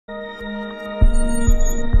Hello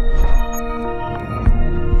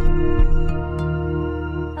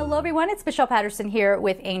everyone, it's Michelle Patterson here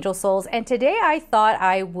with Angel Souls, and today I thought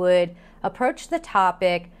I would approach the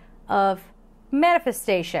topic of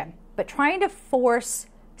manifestation, but trying to force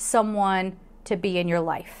someone to be in your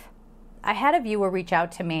life. I had a viewer reach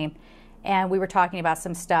out to me and we were talking about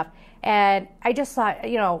some stuff, and I just thought,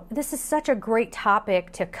 this is such a great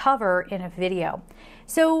topic to cover in a video.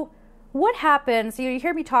 So what happens, you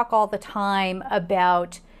hear me talk all the time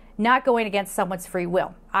about not going against someone's free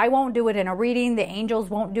will. I won't do it in a reading. The angels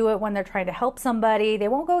won't do it when they're trying to help somebody. They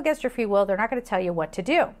won't go against your free will. They're not going to tell you what to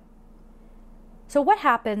do. So what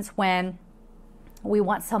happens when we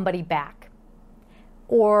want somebody back?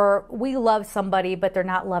 Or we love somebody, but they're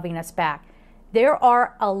not loving us back? There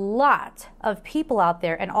are a lot of people out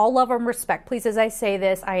there, and all love and respect. Please, as I say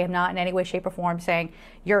this, I am not in any way, shape, or form saying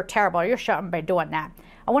you're terrible, you're shouting by doing that.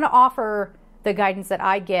 I want to offer the guidance that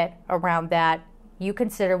I get around that. You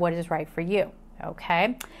consider what is right for you,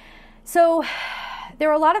 okay? So there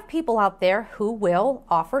are a lot of people out there who will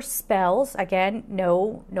offer spells. Again,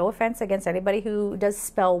 no offense against anybody who does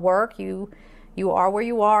spell work. You are where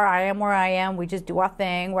you are, I am where I am, we just do our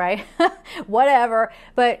thing, right? Whatever.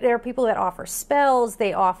 But there are people that offer spells,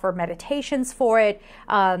 they offer meditations for it.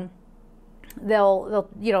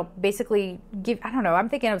 They'll basically give, I don't know, I'm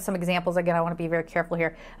thinking of some examples, again, I want to be very careful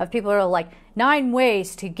here, of people that are like, 9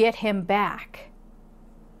 ways to get him back.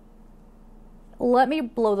 Let me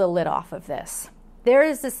blow the lid off of this. There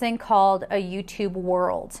is this thing called a YouTube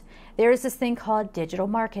world. There is this thing called digital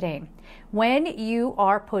marketing. When you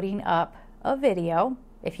are putting up a video,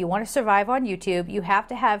 if you want to survive on YouTube, you have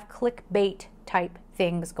to have clickbait type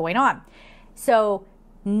things going on. So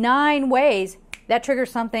 9 ways, that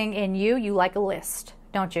triggers something in you. You like a list,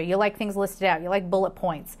 don't you? You like things listed out. You like bullet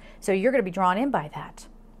points. So you're going to be drawn in by that.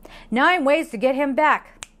 9 ways to get him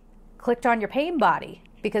back. Clicked on your pain body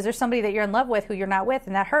because there's somebody that you're in love with who you're not with,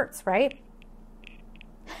 and that hurts, right?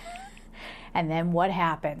 And then what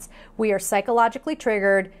happens? We are psychologically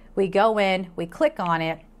triggered. We go in, we click on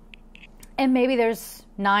it, and maybe there's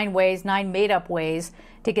 9 ways, 9 made-up ways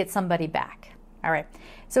to get somebody back. All right.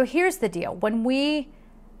 So here's the deal. When we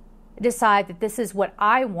decide that this is what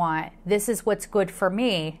I want, this is what's good for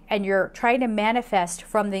me, and you're trying to manifest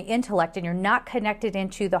from the intellect and you're not connected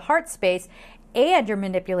into the heart space, and you're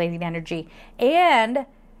manipulating energy, and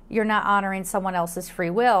you're not honoring someone else's free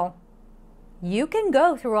will, you can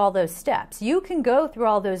go through all those steps. You can go through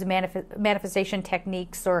all those manifestation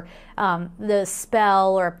techniques, or the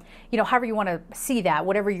spell, or however you want to see that,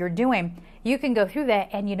 whatever you're doing, you can go through that,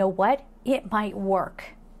 and you know what? It might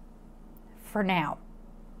work for now.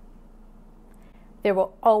 There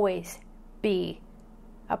will always be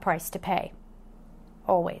a price to pay.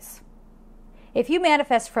 Always. If you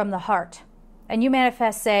manifest from the heart, and you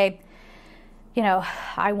manifest, say,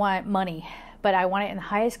 I want money, but I want it in the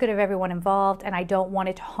highest good of everyone involved, and I don't want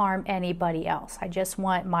it to harm anybody else. I just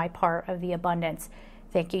want my part of the abundance.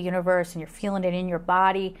 Thank you, universe, and you're feeling it in your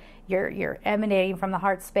body. You're emanating from the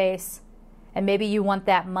heart space, and maybe you want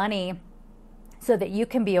that money so that you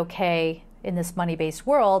can be okay in this money-based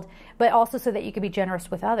world, but also so that you can be generous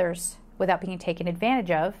with others without being taken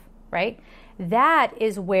advantage of, right? That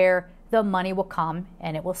is where the money will come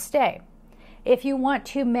and it will stay. If you want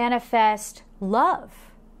to manifest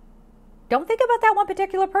love, don't think about that one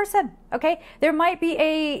particular person, okay? There might be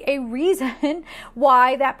a reason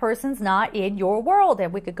why that person's not in your world,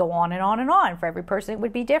 and we could go on and on and on. For every person, it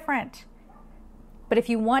would be different. But if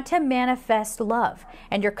you want to manifest love,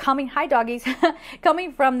 and you're coming, hi doggies,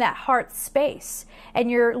 coming from that heart space,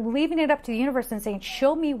 and you're leaving it up to the universe and saying,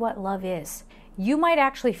 show me what love is, you might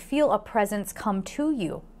actually feel a presence come to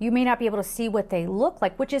you. You may not be able to see what they look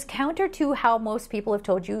like, which is counter to how most people have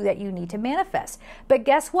told you that you need to manifest. But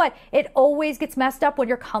guess what? It always gets messed up when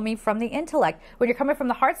you're coming from the intellect. When you're coming from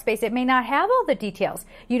the heart space, it may not have all the details.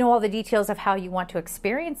 You know all the details of how you want to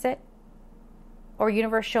experience it. Or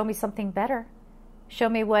universe, show me something better. Show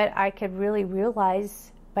me what I could really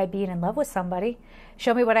realize by being in love with somebody.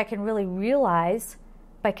 Show me what I can really realize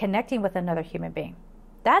by connecting with another human being.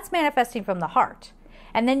 That's manifesting from the heart.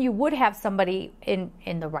 And then you would have somebody in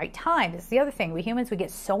the right time. This is the other thing. We humans, we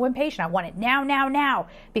get so impatient. I want it now, now, now,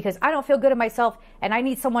 because I don't feel good in myself and I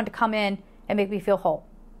need someone to come in and make me feel whole.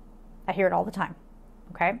 I hear it all the time,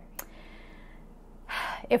 okay?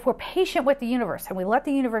 If we're patient with the universe and we let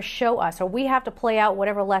the universe show us, or we have to play out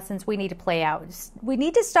whatever lessons we need to play out, we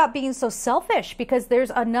need to stop being so selfish, because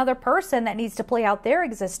there's another person that needs to play out their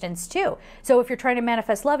existence too. So if you're trying to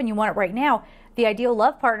manifest love and you want it right now, the ideal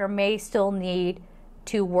love partner may still need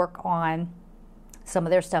to work on some of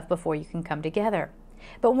their stuff before you can come together.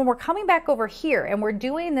 But when we're coming back over here and we're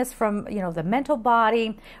doing this from, the mental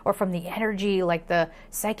body or from the energy, like the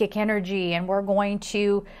psychic energy, and we're going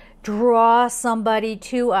to draw somebody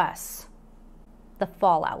to us, the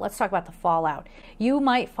fallout. Let's talk about the fallout. You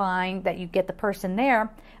might find that you get the person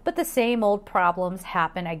there, but the same old problems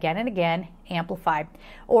happen again and again, amplified.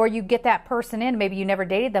 Or you get that person in, maybe you never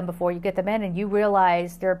dated them before, you get them in and you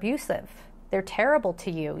realize they're abusive, they're terrible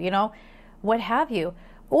to you, what have you.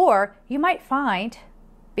 Or you might find,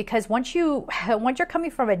 because once you're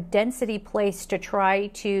coming from a density place to try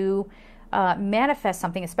to manifest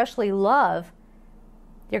something, especially love,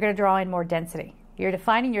 you're going to draw in more density. You're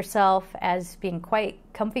defining yourself as being quite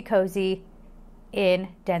comfy cozy in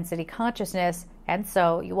density consciousness, and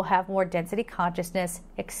so you will have more density consciousness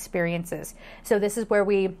experiences. So this is where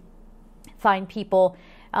we find people,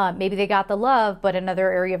 maybe they got the love, but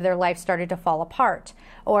another area of their life started to fall apart.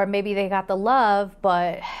 Or maybe they got the love,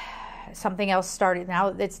 but something else started. Now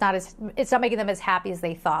it's not making them as happy as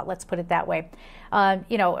they thought. Let's put it that way.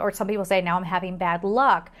 Or some people say, now I'm having bad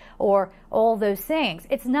luck, or all those things.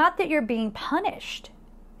 It's not that you're being punished.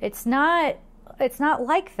 It's not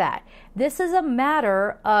like that. This is a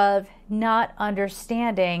matter of not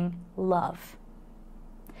understanding love.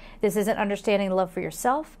 This isn't understanding love for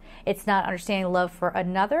yourself. It's not understanding love for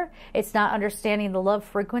another. It's not understanding the love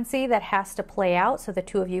frequency that has to play out so the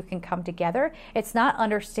two of you can come together. It's not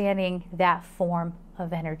understanding that form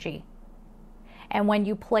of energy. And when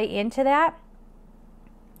you play into that,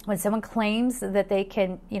 when someone claims that they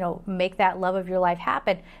can, make that love of your life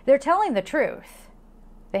happen, they're telling the truth.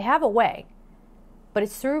 They have a way, but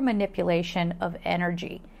it's through manipulation of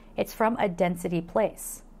energy. It's from a density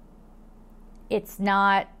place. It's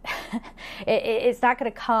not it's not going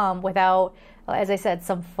to come without, as I said,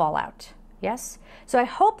 some fallout. Yes? So I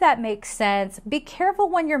hope that makes sense. Be careful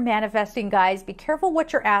when you're manifesting, guys. Be careful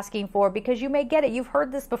what you're asking for, because you may get it. You've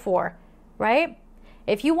heard this before, right?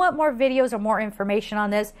 If you want more videos or more information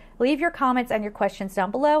on this, leave your comments and your questions down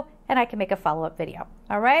below, and I can make a follow-up video.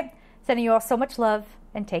 All right? Sending you all so much love,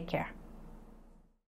 and take care.